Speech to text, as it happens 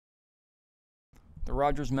The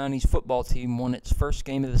Rogers Mounties football team won its first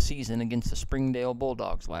game of the season against the Springdale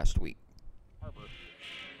Bulldogs last week.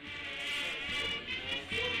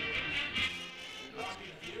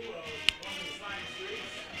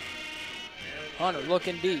 Hunter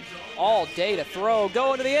looking deep, all day to throw,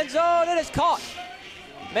 going to the end zone, and it's caught.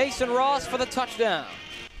 Mason Ross for the touchdown.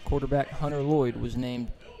 Quarterback Hunter Loyd was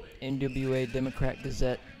named NWA Democrat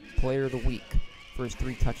Gazette Player of the Week for his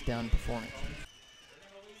 3-touchdown performance.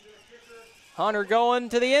 Hunter going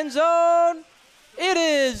to the end zone. It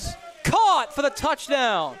is caught for the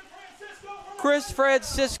touchdown. Chris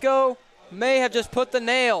Francisco may have just put the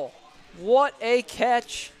nail. What a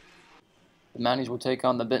catch. The Mounties will take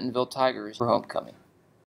on the Bentonville Tigers for homecoming.